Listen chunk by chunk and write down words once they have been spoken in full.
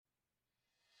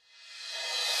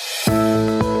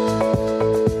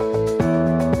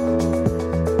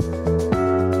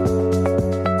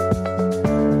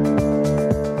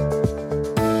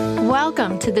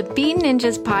to the Bean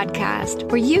Ninjas podcast,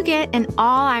 where you get an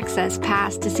all-access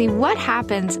pass to see what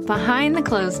happens behind the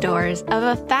closed doors of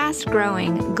a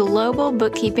fast-growing global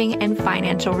bookkeeping and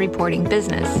financial reporting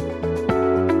business.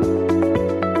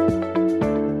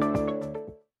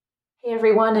 Hey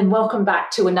everyone, and welcome back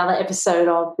to another episode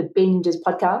of the Bean Ninjas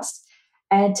podcast.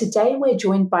 And today we're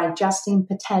joined by Justine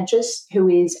Pattantyus, who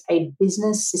is a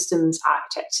business systems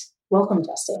architect. Welcome,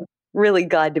 Justine. Really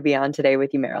glad to be on today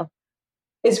with you, Meryl.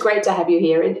 It's great to have you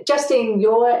here. And Justine,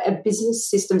 you're a business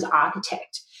systems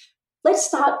architect. Let's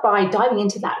start by diving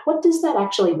into that. What does that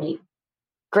actually mean?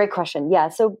 Great question. Yeah.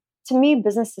 So to me,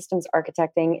 business systems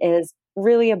architecting is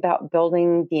really about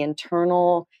building the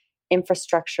internal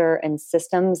infrastructure and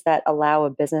systems that allow a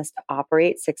business to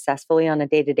operate successfully on a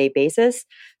day-to-day basis.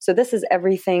 So this is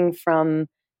everything from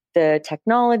the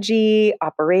technology,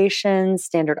 operations,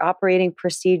 standard operating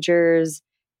procedures,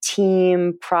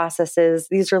 team processes.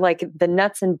 These are like the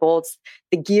nuts and bolts,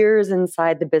 the gears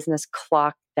inside the business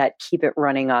clock that keep it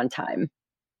running on time.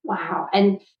 Wow.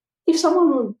 And if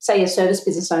someone, say a service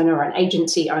business owner or an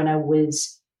agency owner,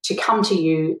 was to come to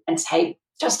you and say,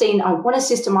 Justine, I want to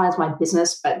systemize my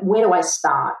business, but where do I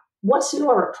start? What's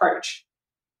your approach?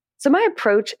 So my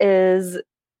approach is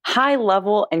high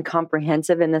level and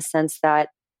comprehensive in the sense that,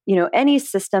 any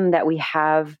system that we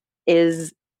have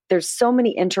there's so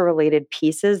many interrelated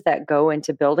pieces that go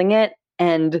into building it,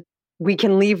 and we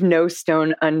can leave no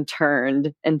stone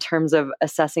unturned in terms of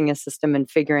assessing a system and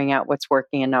figuring out what's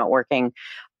working and not working.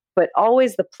 But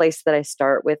always the place that I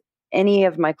start with any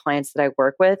of my clients that I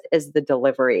work with is the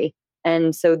delivery.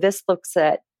 And so this looks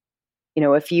at,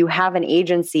 if you have an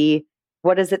agency,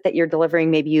 what is it that you're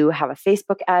delivering? Maybe you have a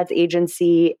Facebook ads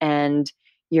agency and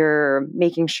you're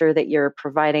making sure that you're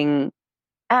providing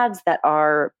ads that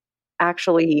are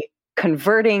actually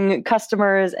converting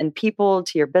customers and people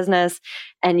to your business.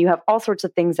 And you have all sorts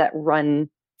of things that run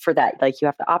for that. Like you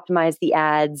have to optimize the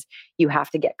ads, you have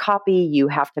to get copy, you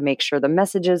have to make sure the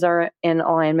messages are in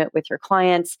alignment with your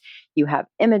clients, you have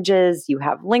images, you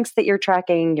have links that you're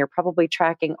tracking, you're probably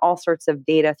tracking all sorts of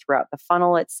data throughout the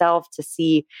funnel itself to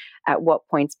see at what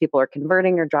points people are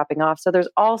converting or dropping off. So there's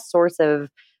all sorts of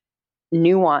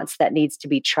nuance that needs to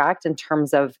be tracked in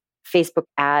terms of Facebook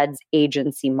ads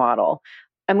agency model.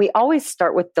 And we always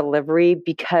start with delivery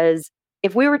because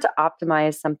if we were to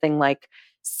optimize something like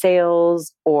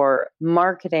sales or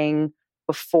marketing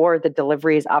before the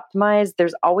delivery is optimized,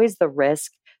 there's always the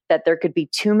risk that there could be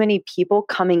too many people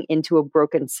coming into a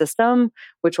broken system,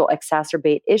 which will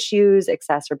exacerbate issues,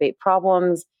 exacerbate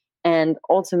problems, and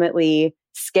ultimately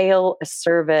scale a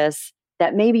service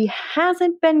that maybe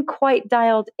hasn't been quite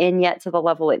dialed in yet to the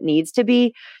level it needs to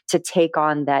be to take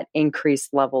on that increased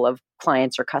level of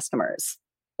clients or customers.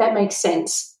 That makes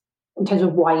sense in terms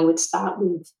of why you would start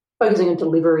with focusing on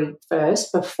delivery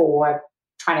first before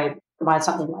trying to provide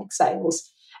something like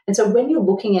sales. And so when you're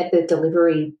looking at the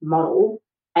delivery model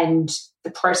and the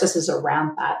processes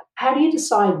around that, how do you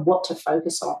decide what to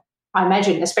focus on? I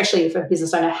imagine, especially if a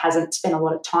business owner hasn't spent a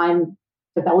lot of time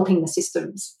developing the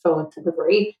systems for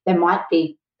delivery, there might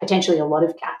be potentially a lot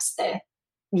of gaps there.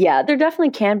 Yeah, there definitely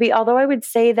can be. Although I would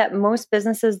say that most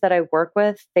businesses that I work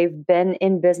with, they've been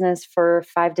in business for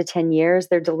 5 to 10 years.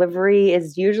 Their delivery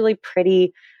is usually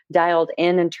pretty dialed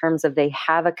in terms of they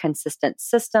have a consistent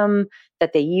system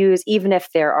that they use, even if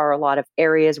there are a lot of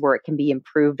areas where it can be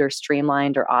improved or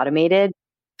streamlined or automated.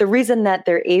 The reason that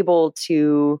they're able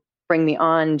to bring me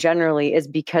on generally is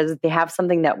because they have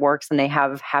something that works and they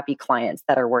have happy clients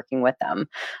that are working with them.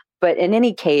 But in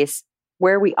any case,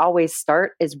 where we always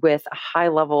start is with a high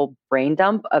level brain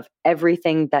dump of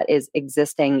everything that is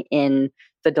existing in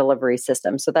the delivery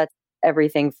system. So that's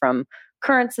everything from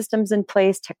current systems in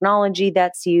place, technology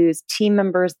that's used, team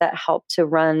members that help to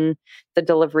run the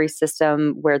delivery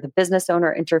system, where the business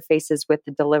owner interfaces with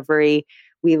the delivery.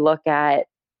 We look at,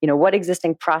 what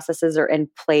existing processes are in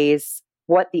place,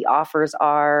 what the offers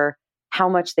are, how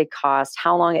much they cost,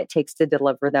 how long it takes to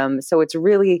deliver them. So it's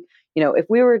really,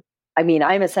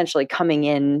 I'm essentially coming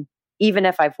in, even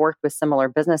if I've worked with similar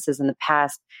businesses in the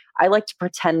past, I like to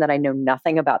pretend that I know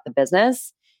nothing about the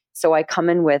business. So I come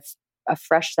in with a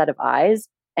fresh set of eyes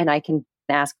and I can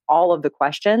ask all of the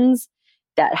questions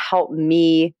that help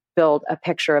me build a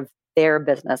picture of their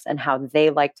business and how they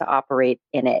like to operate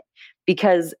in it.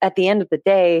 Because at the end of the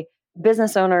day,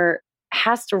 business owner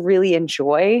has to really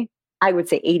enjoy, I would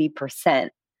say 80%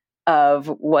 of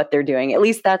what they're doing. At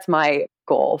least that's my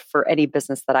goal for any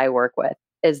business that I work with,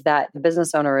 is that the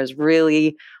business owner is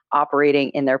really operating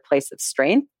in their place of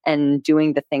strength and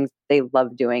doing the things they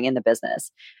love doing in the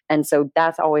business. And so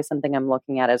that's always something I'm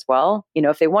looking at as well.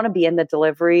 If they want to be in the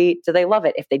delivery, do they love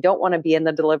it? If they don't want to be in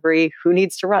the delivery, who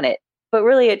needs to run it? But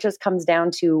really, it just comes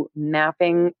down to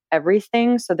mapping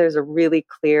everything so there's a really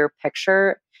clear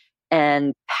picture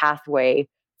and pathway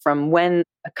from when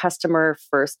a customer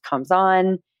first comes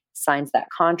on, signs that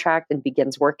contract, and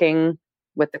begins working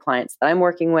with the clients that I'm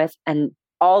working with, and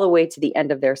all the way to the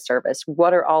end of their service.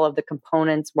 What are all of the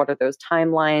components? What are those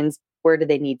timelines? Where do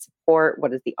they need support?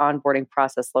 What does the onboarding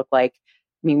process look like?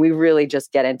 I mean, we really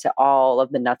just get into all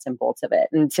of the nuts and bolts of it.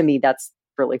 And to me, that's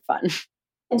really fun.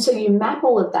 And so you map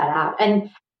all of that out. And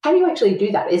how do you actually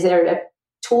do that? Is there a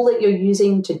tool that you're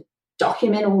using to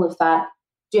document all of that?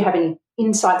 Do you have any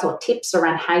insights or tips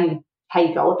around how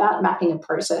you go about mapping a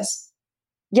process?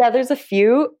 Yeah, there's a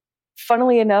few.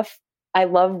 Funnily enough, I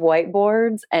love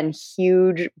whiteboards and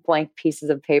huge blank pieces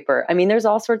of paper. I mean, there's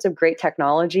all sorts of great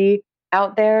technology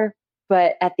out there,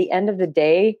 but at the end of the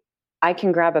day, I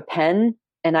can grab a pen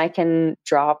and I can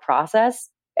draw a process.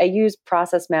 I use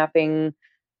process mapping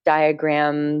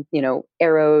diagram,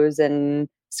 arrows and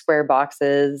square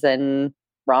boxes and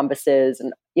rhombuses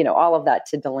and, all of that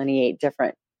to delineate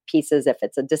different pieces if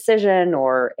it's a decision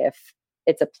or if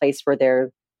it's a place where there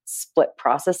are split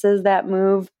processes that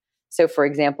move. So for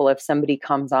example, if somebody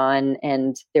comes on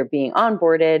and they're being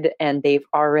onboarded and they've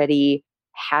already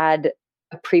had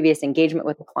a previous engagement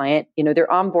with the client, their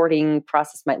onboarding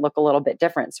process might look a little bit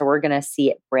different. So we're going to see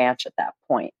it branch at that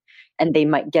point. And they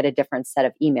might get a different set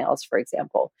of emails, for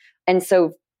example. And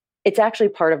so it's actually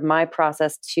part of my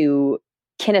process to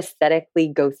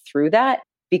kinesthetically go through that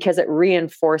because it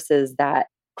reinforces that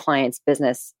client's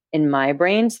business in my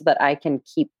brain so that I can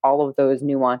keep all of those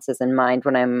nuances in mind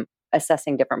when I'm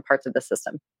assessing different parts of the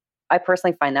system. I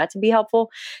personally find that to be helpful.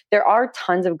 There are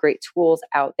tons of great tools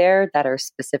out there that are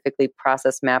specifically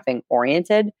process mapping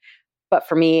oriented. But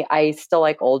for me, I still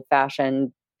like old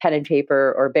fashioned pen and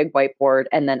paper or big whiteboard.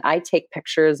 And then I take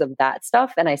pictures of that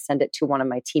stuff and I send it to one of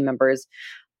my team members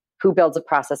who builds a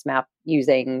process map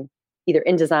using either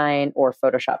InDesign or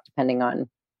Photoshop, depending on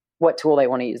what tool they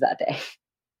want to use that day.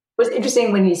 It was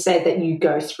interesting when you said that you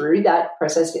go through that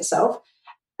process yourself.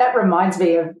 That reminds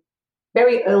me of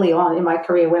very early on in my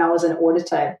career when I was an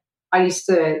auditor. I used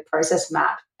to process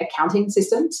map accounting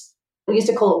systems. We used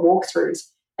to call it walkthroughs.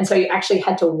 And so you actually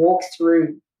had to walk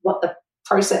through what the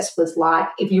process was like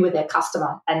if you were their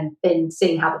customer and then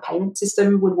seeing how the payment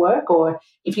system would work, or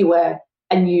if you were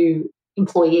a new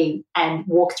employee and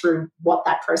walk through what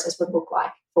that process would look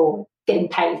like for getting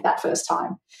paid that first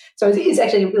time. So it's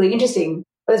actually really interesting.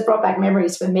 But it's brought back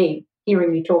memories for me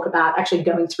hearing you talk about actually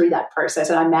going through that process.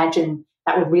 And I imagine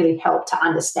that would really help to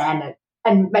understand it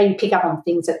and maybe pick up on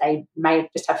things that they may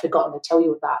just have forgotten to tell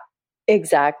you about.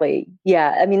 Exactly.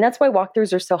 Yeah. I mean, that's why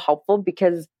walkthroughs are so helpful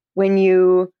because when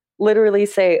you literally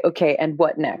say, okay, and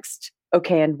what next?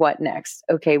 Okay, and what next?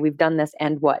 Okay, we've done this,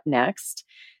 and what next?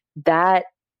 That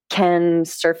can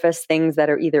surface things that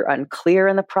are either unclear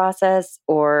in the process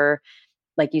or,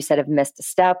 like you said, have missed a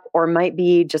step or might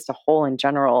be just a hole in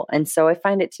general. And so I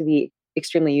find it to be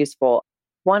extremely useful.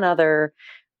 One other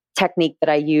technique that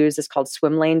I use is called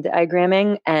swim lane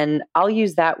diagramming. And I'll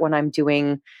use that when I'm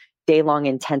doing day-long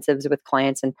intensives with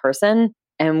clients in person.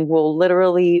 And we'll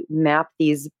literally map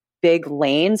these big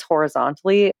lanes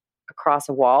horizontally across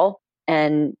a wall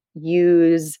and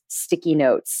use sticky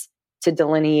notes to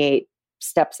delineate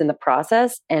steps in the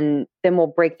process. And then we'll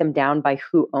break them down by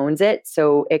who owns it.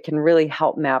 So it can really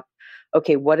help map,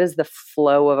 okay, what is the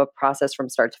flow of a process from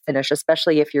start to finish,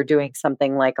 especially if you're doing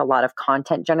something like a lot of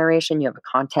content generation, you have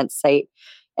a content site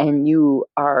and you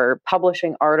are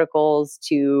publishing articles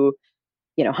to,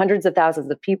 hundreds of thousands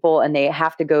of people, and they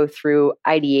have to go through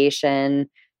ideation,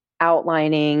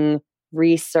 outlining,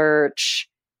 research,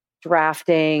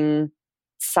 drafting,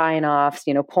 sign-offs,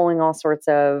 pulling all sorts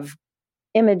of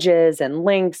images and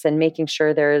links and making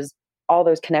sure there's all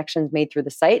those connections made through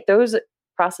the site. Those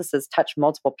processes touch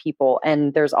multiple people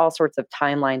and there's all sorts of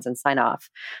timelines and sign-off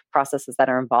processes that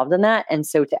are involved in that. And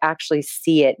so to actually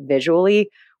see it visually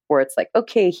where it's like,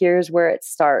 okay, here's where it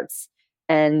starts.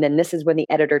 And then this is when the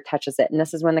editor touches it. And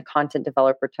this is when the content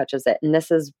developer touches it. And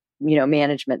this is,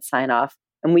 management sign-off.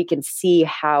 And we can see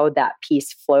how that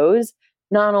piece flows,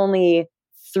 not only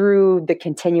through the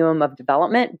continuum of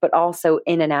development, but also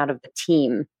in and out of the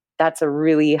team. That's a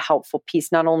really helpful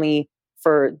piece, not only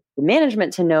for the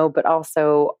management to know, but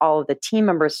also all of the team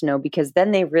members to know, because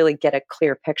then they really get a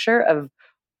clear picture of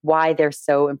why they're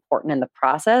so important in the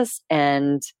process.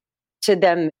 And to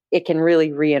them, it can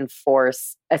really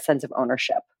reinforce a sense of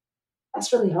ownership.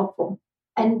 That's really helpful.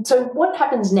 And so what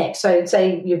happens next? So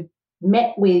say you've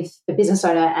met with the business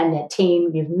owner and their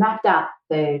team, you've mapped out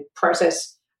the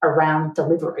process around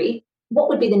delivery. What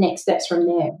would be the next steps from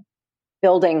there?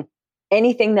 Building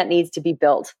anything that needs to be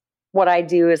built. what I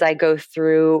do is I go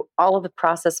through all of the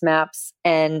process maps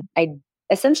and I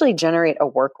essentially generate a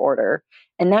work order.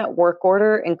 And that work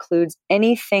order includes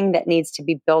anything that needs to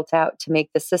be built out to make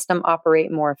the system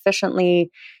operate more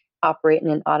efficiently, operate in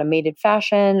an automated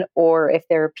fashion, or if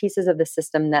there are pieces of the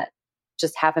system that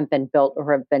just haven't been built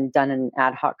or have been done on an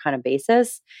ad hoc kind of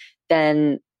basis,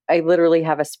 then I literally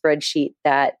have a spreadsheet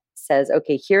that says,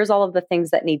 okay, here's all of the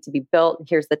things that need to be built.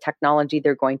 Here's the technology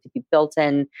they're going to be built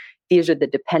in. These are the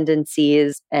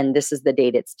dependencies, and this is the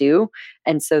date it's due.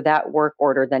 And so that work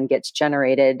order then gets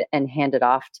generated and handed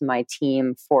off to my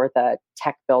team for the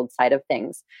tech build side of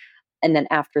things. And then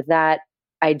after that,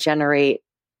 I generate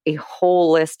a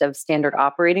whole list of standard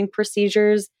operating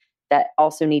procedures that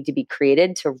also need to be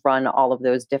created to run all of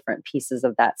those different pieces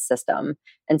of that system.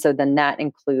 And so then that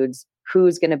includes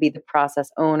who's going to be the process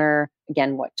owner,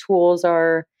 again, what tools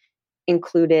are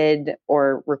included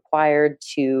or required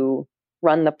to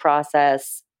run the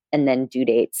process, and then due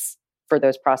dates for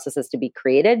those processes to be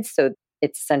created. So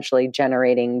it's essentially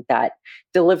generating that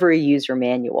delivery user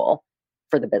manual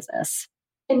for the business.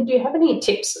 And do you have any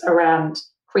tips around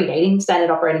creating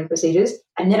standard operating procedures?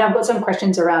 And then I've got some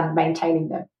questions around maintaining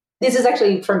them. This is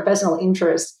actually from personal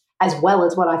interest as well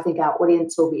as what I think our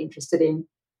audience will be interested in.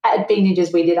 At Big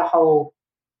Ninjas, we did a whole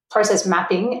process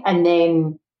mapping and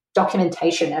then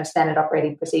documentation of standard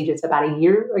operating procedures about a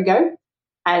year ago.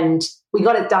 And we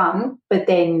got it done, but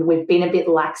then we've been a bit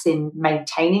lax in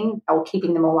maintaining or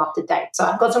keeping them all up to date. So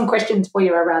I've got some questions for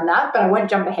you around that, but I won't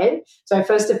jump ahead. So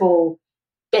first of all,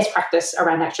 best practice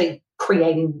around actually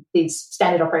creating these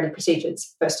standard operating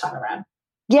procedures first time around.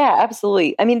 Yeah,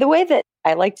 absolutely. I mean, the way that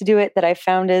I like to do it that I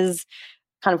found is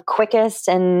kind of quickest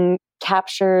and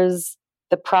captures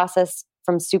the process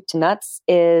from soup to nuts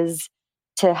is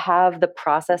to have the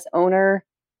process owner,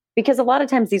 because a lot of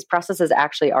times these processes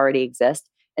actually already exist.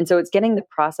 And so it's getting the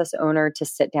process owner to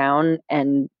sit down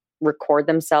and record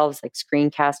themselves, like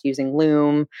screencast using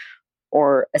Loom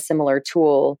or a similar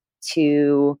tool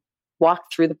to walk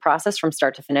through the process from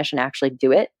start to finish and actually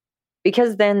do it.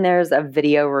 Because then there's a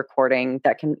video recording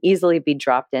that can easily be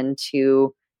dropped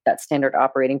into that standard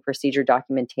operating procedure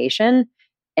documentation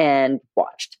and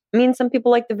watched. I mean, some people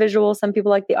like the visual, some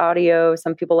people like the audio,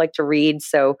 some people like to read.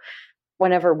 So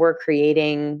whenever we're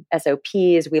creating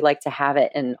SOPs, we like to have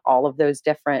it in all of those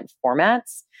different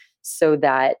formats so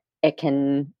that it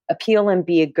can appeal and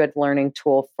be a good learning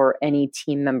tool for any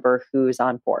team member who's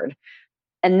on board.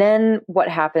 And then what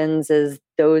happens is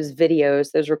those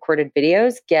videos, those recorded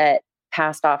videos, get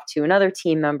passed off to another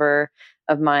team member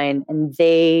of mine, and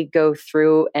they go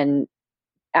through and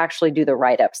actually do the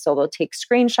write-up. So they'll take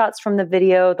screenshots from the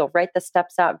video, they'll write the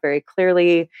steps out very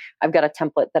clearly. I've got a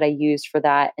template that I use for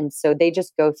that. And so they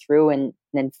just go through and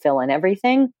then fill in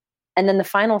everything. And then the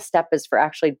final step is for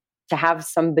actually to have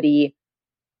somebody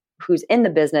who's in the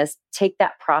business take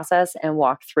that process and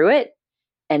walk through it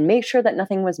and make sure that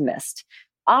nothing was missed.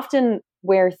 Often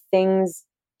where things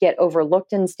get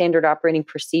overlooked in standard operating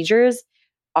procedures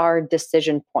are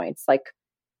decision points. Like,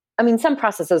 I mean, some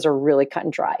processes are really cut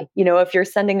and dry. You know, if you're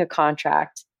sending a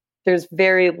contract, there's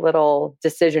very little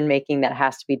decision making that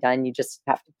has to be done. You just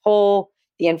have to pull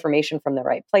the information from the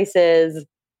right places,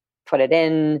 put it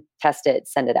in, test it,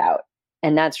 send it out.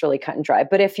 And that's really cut and dry.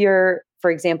 But if you're,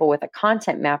 for example, with a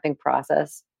content mapping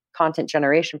process, content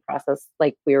generation process,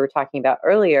 like we were talking about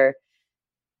earlier,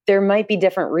 there might be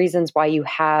different reasons why you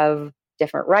have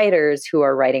different writers who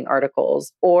are writing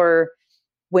articles, or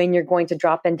when you're going to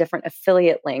drop in different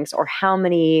affiliate links, or how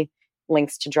many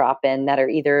links to drop in that are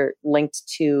either linked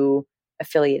to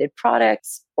affiliated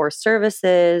products or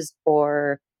services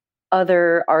or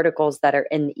other articles that are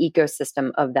in the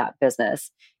ecosystem of that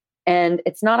business. And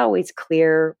it's not always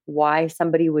clear why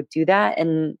somebody would do that.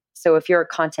 And so if you're a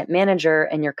content manager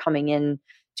and you're coming in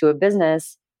to a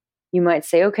business, you might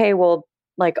say, okay, well,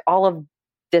 like all of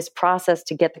this process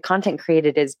to get the content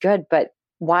created is good, but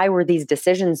why were these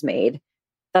decisions made?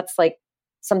 That's like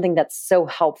something that's so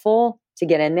helpful to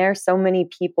get in there. So many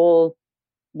people,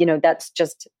 you know, that's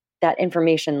just, that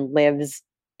information lives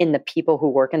in the people who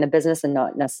work in the business and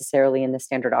not necessarily in the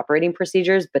standard operating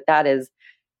procedures. But that is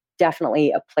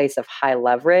definitely a place of high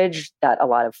leverage that a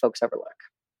lot of folks overlook.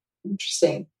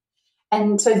 Interesting.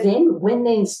 And so then when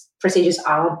these procedures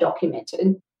are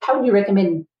documented, how would you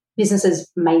recommend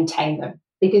businesses maintain them?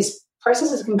 Because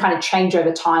processes can kind of change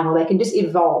over time, or they can just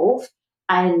evolve.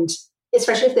 And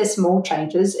especially if there's small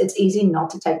changes, it's easy not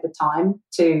to take the time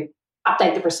to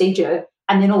update the procedure.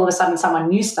 And then all of a sudden someone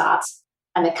new starts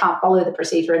and they can't follow the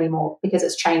procedure anymore because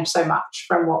it's changed so much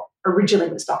from what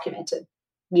originally was documented.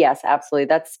 Yes, absolutely.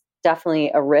 That's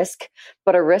definitely a risk,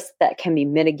 but a risk that can be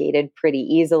mitigated pretty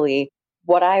easily.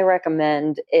 what I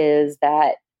recommend is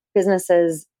that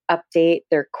businesses update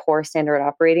their core standard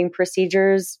operating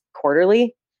procedures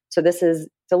quarterly. So this is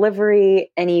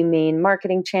delivery, any main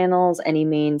marketing channels, any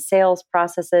main sales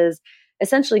processes,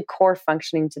 essentially core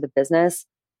functioning to the business.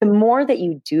 The more that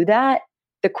you do that,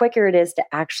 the quicker it is to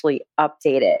actually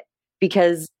update it.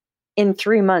 Because in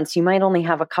 3 months, you might only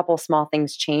have a couple small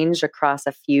things changed across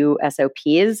a few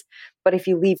SOPs. But if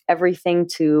you leave everything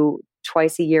to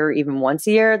twice a year, or even once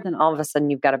a year, then all of a sudden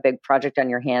you've got a big project on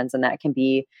your hands, and that can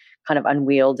be kind of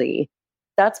unwieldy.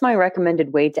 That's my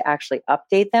recommended way to actually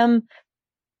update them.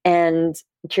 And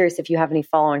I'm curious if you have any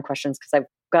follow-on questions, because I've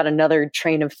got another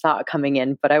train of thought coming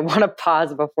in, but I want to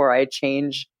pause before I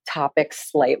change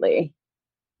topics slightly.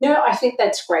 No, I think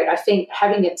that's great. I think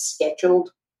having it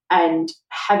scheduled and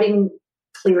having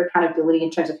clear accountability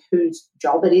in terms of whose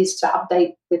job it is to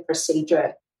update the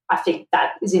procedure, I think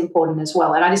that is important as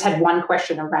well. And I just had one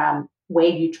question around where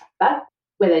you track that,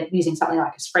 whether using something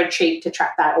like a spreadsheet to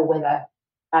track that, or whether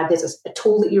there's a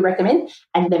tool that you recommend,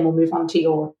 and then we'll move on to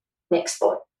your next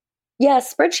thought. Yeah,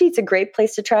 spreadsheet's a great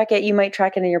place to track it. You might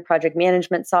track it in your project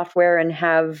management software and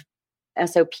have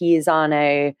SOPs on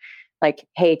a, like,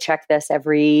 hey, check this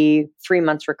every 3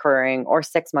 months recurring or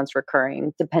 6 months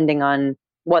recurring, depending on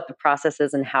what the process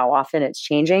is and how often it's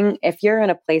changing. If you're in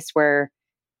a place where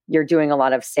you're doing a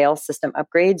lot of sales system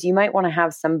upgrades, you might want to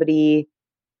have somebody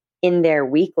in there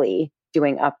weekly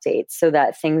doing updates so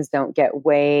that things don't get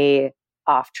way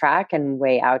off track and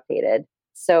way outdated.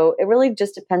 So it really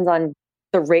just depends on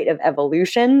the rate of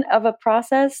evolution of a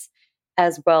process,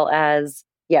 as well as,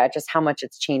 just how much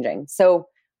it's changing. So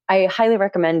I highly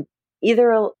recommend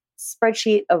either a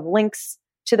spreadsheet of links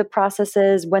to the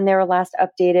processes when they were last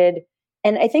updated.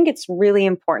 And I think it's really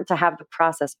important to have the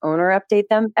process owner update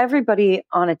them. Everybody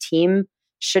on a team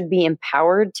should be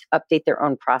empowered to update their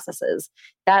own processes.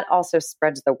 That also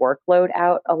spreads the workload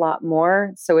out a lot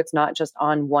more. So it's not just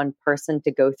on one person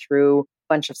to go through a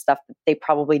bunch of stuff that they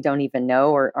probably don't even know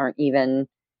or aren't even,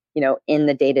 in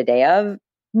the day-to-day of.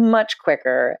 Much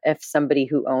quicker if somebody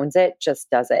who owns it just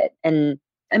does it. And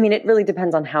I mean, it really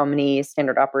depends on how many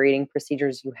standard operating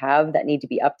procedures you have that need to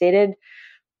be updated,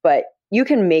 but you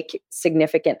can make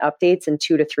significant updates in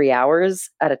 2 to 3 hours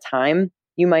at a time.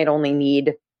 You might only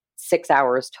need 6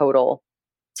 hours total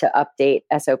to update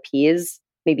SOPs,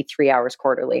 maybe 3 hours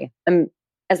quarterly.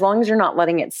 As long as you're not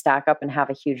letting it stack up and have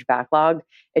a huge backlog,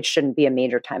 it shouldn't be a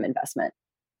major time investment.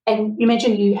 And you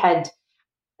mentioned you had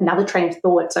another train of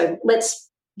thought, so let's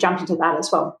jump into that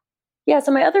as well. Yeah,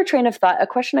 so my other train of thought, a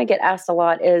question I get asked a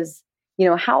lot is,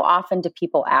 how often do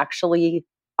people actually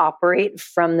operate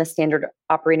from the standard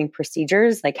operating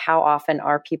procedures? Like, how often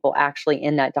are people actually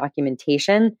in that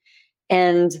documentation?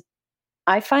 And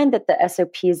I find that the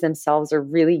SOPs themselves are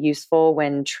really useful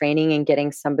when training and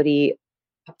getting somebody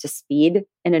up to speed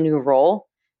in a new role.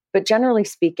 But generally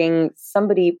speaking,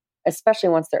 somebody, especially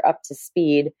once they're up to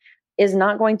speed, is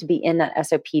not going to be in that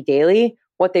SOP daily.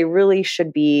 What they really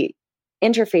should be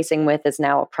interfacing with is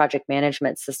now a project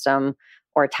management system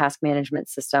or a task management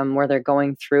system where they're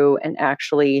going through and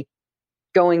actually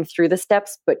going through the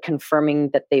steps, but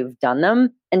confirming that they've done them.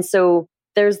 And so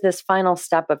there's this final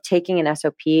step of taking an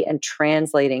SOP and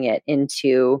translating it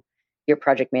into your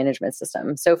project management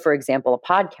system. So for example, a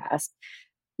podcast,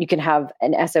 you can have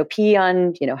an SOP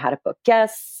on, how to book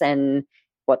guests and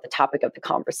what the topic of the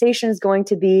conversation is going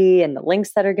to be and the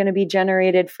links that are going to be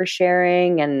generated for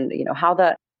sharing and, how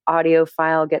the audio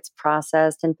file gets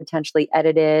processed and potentially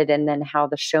edited, and then how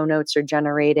the show notes are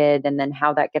generated, and then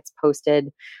how that gets posted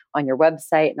on your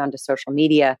website and onto social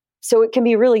media. So it can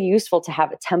be really useful to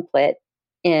have a template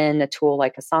in a tool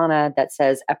like Asana that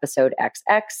says episode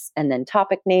XX and then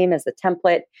topic name as the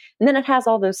template. And then it has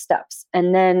all those steps.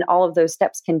 And then all of those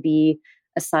steps can be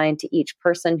assigned to each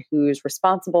person who's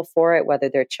responsible for it, whether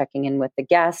they're checking in with the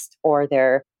guest or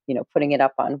they're, putting it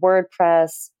up on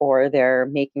WordPress, or they're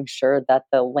making sure that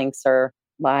the links are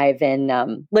live in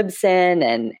Libsyn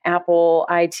and Apple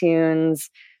iTunes.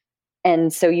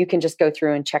 And so you can just go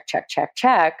through and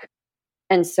check.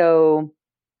 And so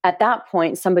at that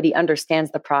point, somebody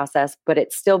understands the process, but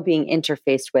it's still being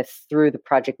interfaced with through the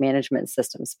project management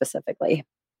system specifically.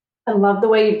 I love the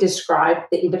way you've described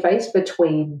the interface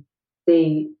between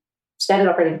the standard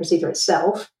operating procedure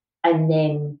itself and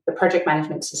then the project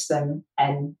management system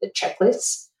and the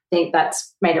checklists. I think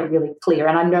that's made it really clear.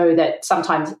 And I know that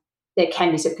sometimes there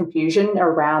can be some confusion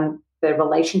around the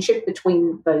relationship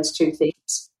between those two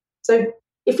things. So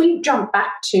if we jump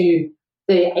back to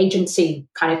the agency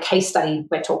kind of case study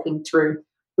we're talking through,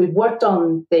 we've worked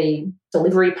on the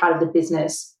delivery part of the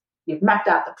business, you've mapped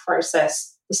out the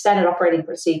process, the standard operating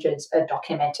procedures are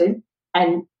documented.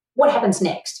 And what happens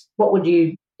next? what would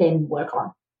you then work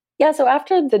on? Yeah, so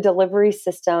after the delivery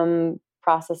system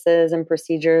processes and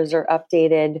procedures are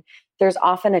updated, there's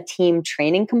often a team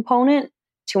training component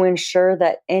to ensure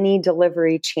that any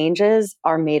delivery changes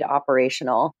are made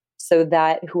operational so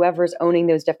that whoever's owning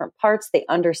those different parts, they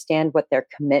understand what their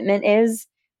commitment is,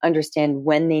 understand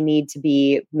when they need to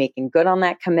be making good on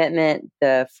that commitment,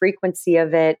 the frequency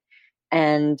of it.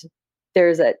 And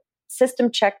there's a system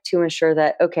check to ensure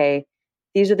that, okay,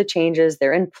 these are the changes,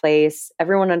 they're in place,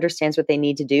 everyone understands what they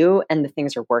need to do, and the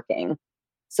things are working.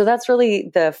 So that's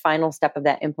really the final step of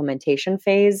that implementation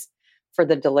phase for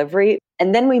the delivery.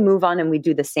 And then we move on and we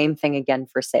do the same thing again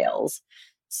for sales.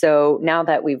 So now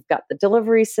that we've got the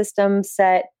delivery system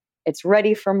set, it's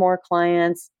ready for more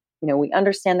clients, we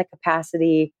understand the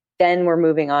capacity, then we're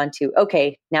moving on to,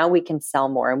 okay, now we can sell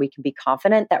more and we can be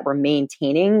confident that we're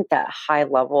maintaining that high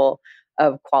level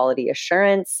of quality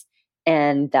assurance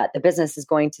and that the business is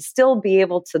going to still be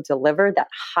able to deliver that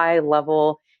high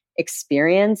level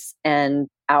experience and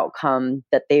outcome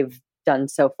that they've done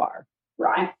so far.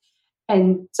 Right.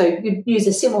 And so you use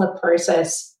a similar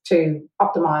process to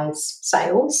optimize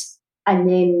sales. And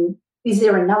then is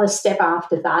there another step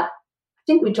after that? I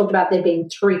think we talked about there being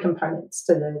three components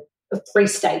to the three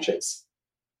stages.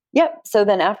 Yep. So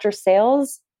then after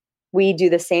sales, we do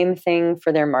the same thing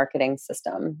for their marketing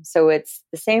system. So it's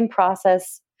the same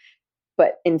process,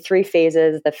 but in three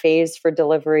phases: the phase for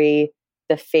delivery,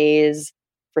 the phase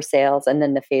for sales, and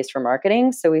then the phase for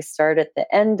marketing. So we start at the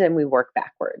end and we work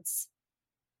backwards.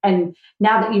 And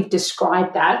now that you've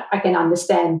described that, I can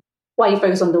understand why you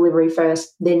focus on delivery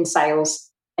first, then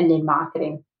sales, and then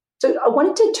marketing. So I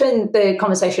wanted to turn the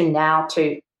conversation now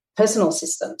to personal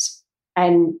systems.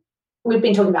 And we've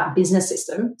been talking about business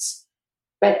systems,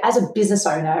 but as a business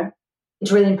owner,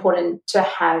 it's really important to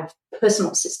have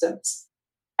personal systems.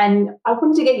 And I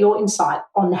wanted to get your insight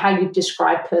on how you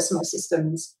describe personal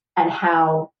systems and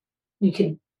how you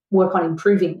could work on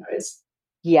improving those.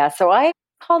 Yeah, so I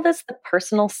call this the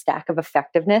personal stack of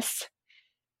effectiveness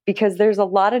because there's a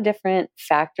lot of different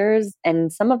factors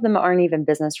and some of them aren't even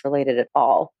business related at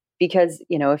all. Because,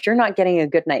 if you're not getting a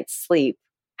good night's sleep,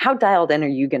 how dialed in are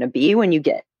you going to be when you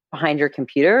get behind your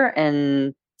computer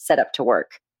and set up to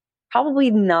work? Probably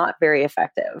not very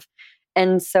effective.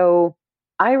 And so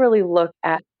I really look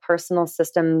at personal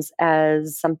systems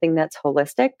as something that's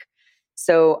holistic.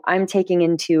 So I'm taking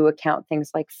into account things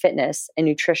like fitness and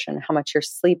nutrition, how much you're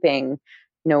sleeping,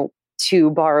 to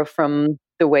borrow from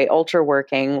the way Ultra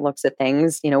Working looks at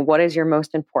things, what is your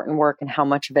most important work and how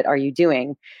much of it are you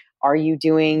doing? Are you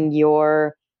doing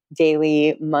your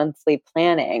daily, monthly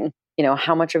planning?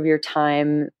 How much of your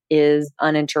time is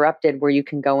uninterrupted where you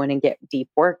can go in and get deep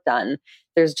work done?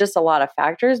 There's just a lot of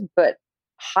factors, but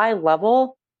high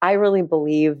level, I really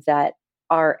believe that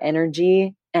our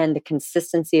energy and the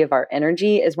consistency of our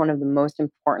energy is one of the most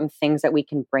important things that we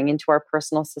can bring into our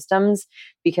personal systems.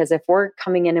 Because if we're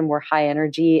coming in and we're high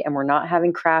energy and we're not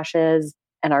having crashes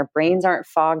and our brains aren't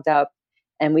fogged up,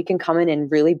 and we can come in and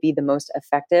really be the most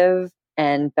effective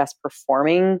and best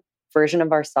performing version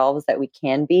of ourselves that we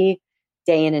can be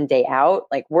day in and day out,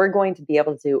 like we're going to be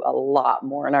able to do a lot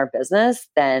more in our business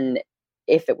than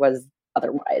if it was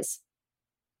otherwise.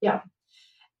 Yeah.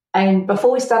 And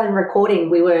before we started recording,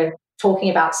 we were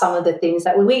talking about some of the things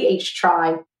that we each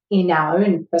try in our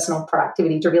own personal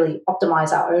productivity to really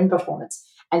optimize our own performance.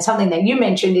 And something that you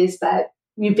mentioned is that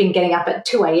you've been getting up at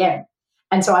 2 a.m.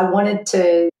 And so I wanted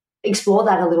to explore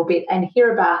that a little bit and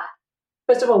hear about,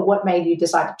 first of all, what made you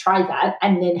decide to try that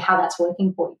and then how that's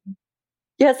working for you.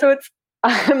 Yeah, so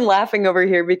I'm laughing over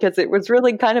here because it was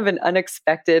really kind of an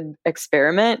unexpected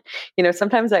experiment.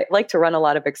 Sometimes I like to run a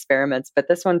lot of experiments, but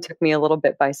this one took me a little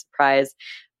bit by surprise.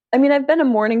 I mean, I've been a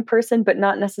morning person, but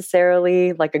not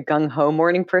necessarily like a gung-ho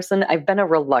morning person. I've been a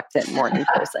reluctant morning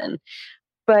person.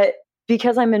 But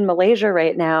because I'm in Malaysia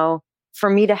right now, for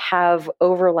me to have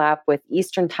overlap with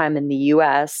Eastern time in the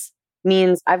US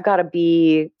means I've got to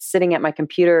be sitting at my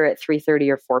computer at 3:30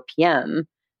 or 4 p.m.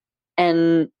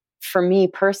 And for me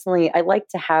personally, I like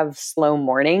to have slow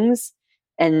mornings.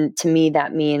 And to me,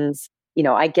 that means,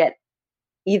 I get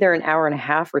either an hour and a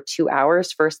half or 2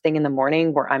 hours first thing in the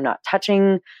morning where I'm not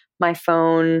touching my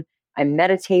phone. I'm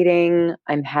meditating.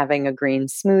 I'm having a green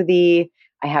smoothie.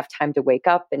 I have time to wake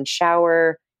up and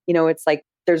shower. It's like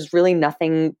there's really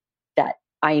nothing that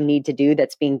I need to do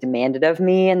that's being demanded of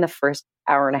me in the first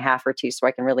hour and a half or two. So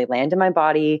I can really land in my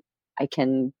body. I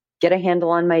can get a handle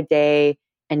on my day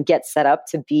and get set up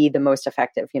to be the most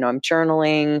effective. I'm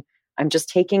journaling. I'm just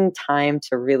taking time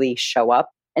to really show up.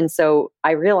 And so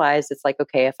I realized it's like,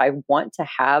 okay, if I want to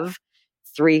have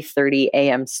 3:30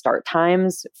 a.m. start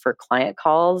times for client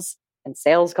calls and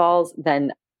sales calls,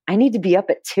 then I need to be up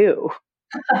at 2.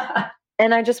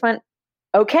 And I just went,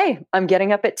 okay, I'm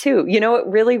getting up at 2. It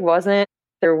really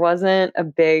there wasn't a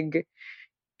big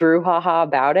brouhaha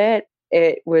about it.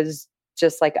 It was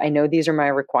just like, I know these are my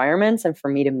requirements. And for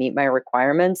me to meet my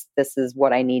requirements, this is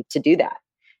what I need to do that.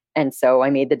 And so I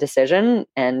made the decision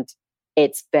and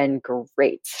it's been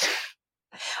great.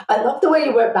 I love the way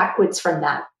you work backwards from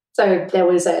that. So there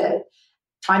was a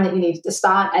time that you needed to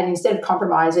start, and instead of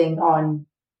compromising on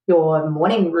your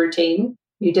morning routine,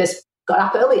 you just got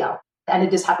up earlier, and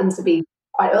it just happens to be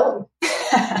quite early.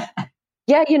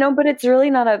 Yeah, but it's really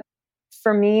not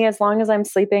for me, as long as I'm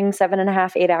sleeping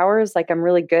 7.5, 8 hours, like I'm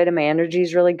really good and my energy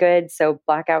is really good. So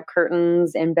blackout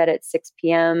curtains, in bed at 6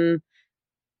 p.m.,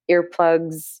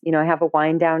 earplugs, I have a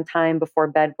wind down time before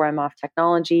bed where I'm off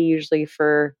technology, usually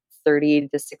for 30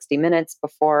 to 60 minutes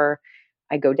before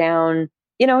I go down,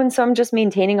 and so I'm just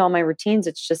maintaining all my routines.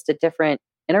 It's just at different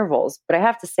intervals. But I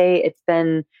have to say it's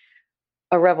been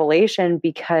a revelation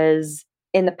because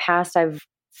in the past, I've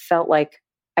felt like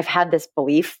I've had this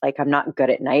belief, like I'm not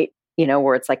good at night,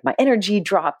 where it's like my energy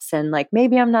drops and like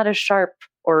maybe I'm not as sharp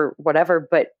or whatever.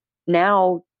 But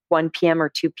now 1 p.m. or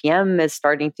 2 p.m. is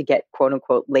starting to get quote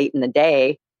unquote late in the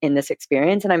day in this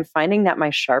experience. And I'm finding that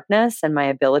my sharpness and my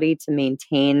ability to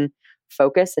maintain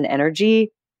focus and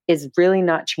energy is really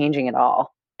not changing at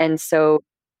all. And so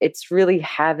it's really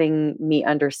having me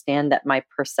understand that my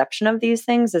perception of these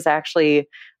things is actually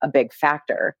a big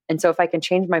factor. And so if I can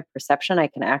change my perception, I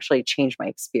can actually change my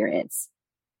experience.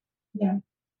 Yeah.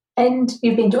 And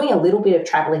you've been doing a little bit of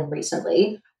traveling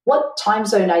recently. What time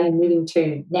zone are you moving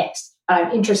to next?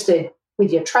 I'm interested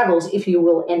with your travels if you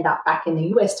will end up back in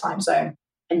the US time zone.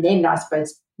 And then I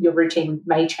suppose your routine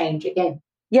may change again.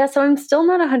 Yeah, so I'm still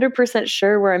not 100%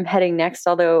 sure where I'm heading next,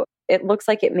 although it looks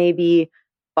like it may be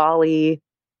Bali,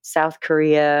 South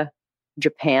Korea,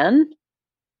 Japan,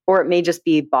 or it may just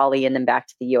be Bali and then back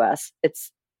to the US.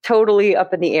 It's totally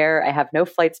up in the air. I have no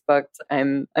flights booked.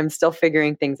 I'm still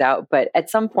figuring things out, but at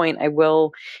some point I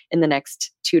will, in the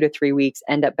next 2 to 3 weeks,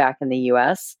 end up back in the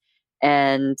US.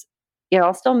 And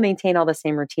I'll still maintain all the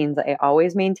same routines I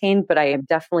always maintain, but I am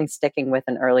definitely sticking with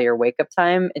an earlier wake up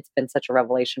time. It's been such a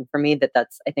revelation for me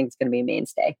that's, I think, it's going to be a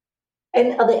mainstay.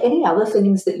 And are there any other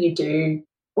things that you do?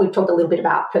 We've talked a little bit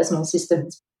about personal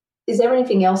systems. Is there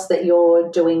anything else that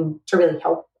you're doing to really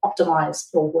help optimize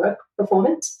your work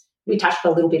performance? We touched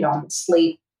a little bit on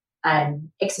sleep and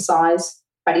exercise,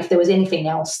 but if there was anything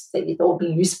else that you thought would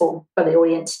be useful for the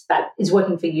audience that is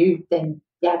working for you, then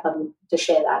I'd love to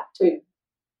share that too.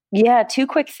 Yeah, 2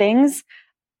 quick things.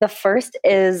 The first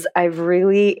is I've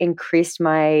really increased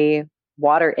my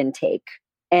water intake.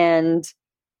 And,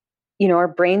 our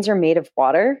brains are made of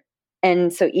water.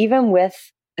 And so even with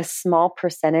a small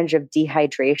percentage of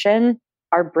dehydration,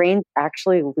 our brains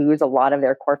actually lose a lot of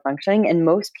their core functioning. And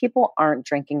most people aren't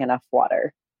drinking enough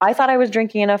water. I thought I was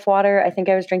drinking enough water. I think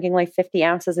I was drinking like 50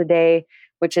 ounces a day,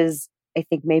 which is, I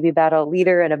think, maybe about a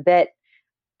liter and a bit.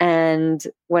 And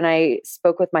when I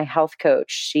spoke with my health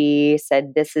coach, she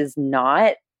said, this is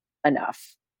not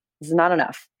enough. This is not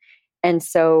enough. And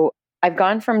so I've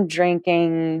gone from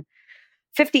drinking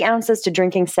 50 ounces to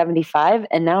drinking 75.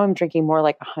 And now I'm drinking more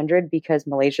like 100 because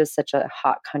Malaysia is such a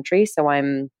hot country. So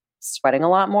I'm sweating a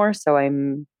lot more. So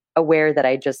I'm aware that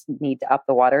I just need to up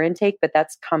the water intake, but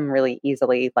that's come really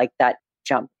easily, like that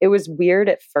jump. It was weird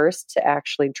at first to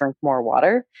actually drink more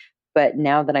water. But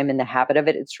now that I'm in the habit of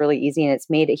it, it's really easy. And it's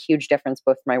made a huge difference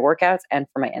both for my workouts and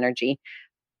for my energy.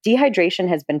 Dehydration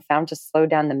has been found to slow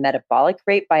down the metabolic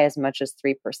rate by as much as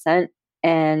 3%.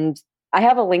 And I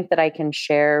have a link that I can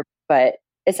share, but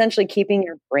essentially keeping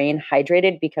your brain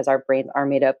hydrated, because our brains are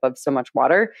made up of so much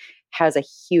water, has a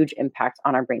huge impact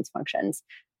on our brain's functions.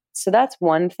 So that's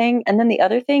one thing. And then the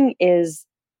other thing is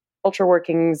Ultra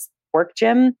Working's work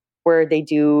gym, where they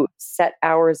do set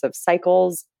hours of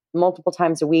cycles multiple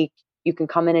times a week. You can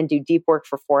come in and do deep work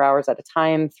for 4 hours at a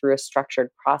time through a structured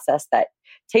process that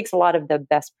takes a lot of the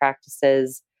best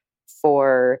practices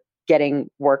for getting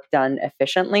work done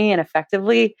efficiently and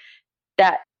effectively.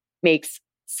 That makes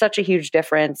such a huge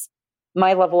difference.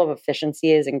 My level of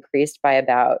efficiency is increased by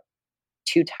about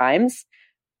 2 times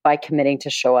by committing to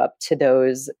show up to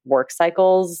those work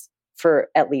cycles for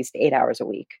at least 8 hours a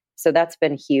week. So that's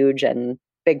been huge, and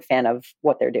big fan of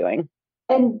what they're doing.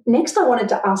 And next I wanted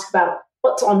to ask about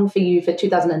what's on for you for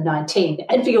 2019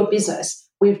 and for your business.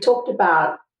 We've talked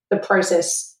about the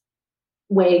process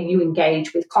where you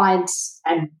engage with clients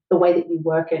and the way that you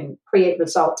work and create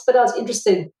results. But I was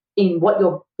interested in what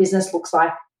your business looks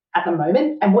like at the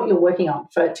moment and what you're working on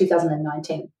for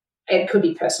 2019. It could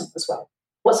be personal as well.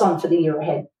 What's on for the year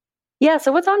ahead? Yeah,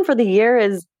 so what's on for the year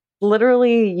is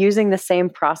literally using the same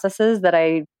processes that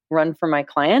I run for my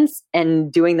clients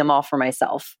and doing them all for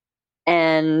myself,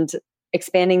 and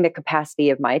expanding the capacity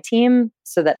of my team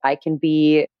so that I can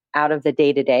be out of the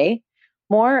day-to-day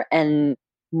more and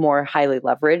more highly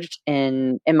leveraged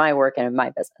in my work and in my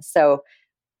business. So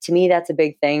to me, that's a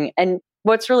big thing. And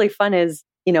what's really fun is,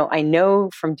 I know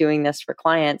from doing this for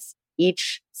clients,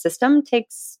 each system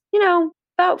takes,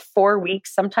 about 4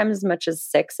 weeks, sometimes as much as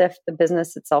 6 if the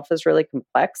business itself is really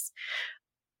complex.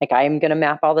 Like, I'm going to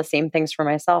map all the same things for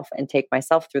myself and take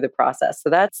myself through the process. So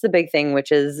that's the big thing,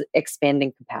 which is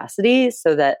expanding capacity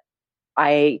so that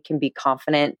I can be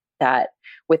confident that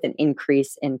with an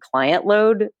increase in client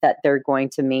load, that they're going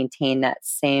to maintain that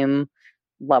same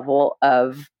level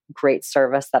of great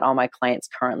service that all my clients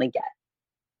currently get.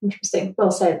 Interesting. Well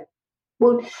said.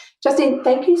 Well, Justine,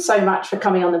 thank you so much for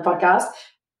coming on the podcast.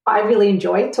 I really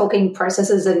enjoy talking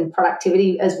processes and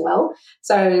productivity as well.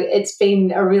 So it's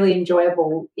been a really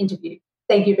enjoyable interview.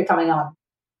 Thank you for coming on.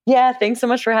 Yeah, thanks so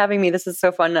much for having me. This is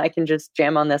so fun. I can just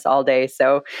jam on this all day.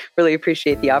 So really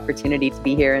appreciate the opportunity to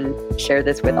be here and share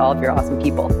this with all of your awesome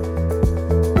people.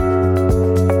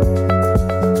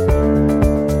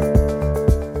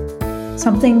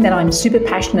 Something that I'm super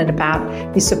passionate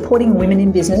about is supporting women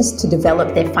in business to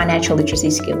develop their financial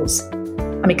literacy skills.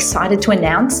 I'm excited to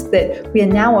announce that we are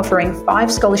now offering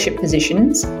 5 scholarship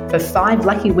positions for 5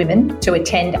 lucky women to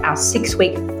attend our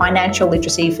 6-week Financial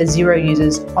Literacy for Zero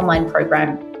Users online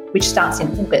program, which starts in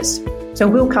August. So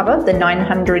we'll cover the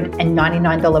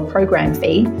 $999 program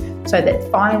fee so that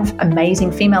 5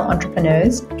 amazing female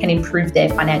entrepreneurs can improve their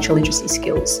financial literacy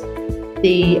skills.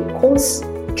 The course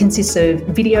consists of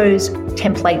videos,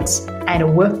 templates, and a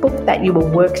workbook that you will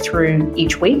work through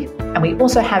each week. And we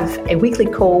also have a weekly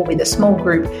call with a small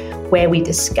group where we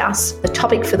discuss the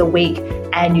topic for the week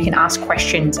and you can ask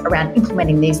questions around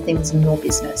implementing these things in your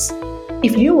business.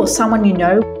 If you or someone you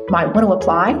know might want to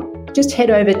apply, just head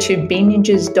over to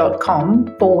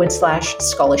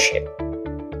beninjas.com/scholarship.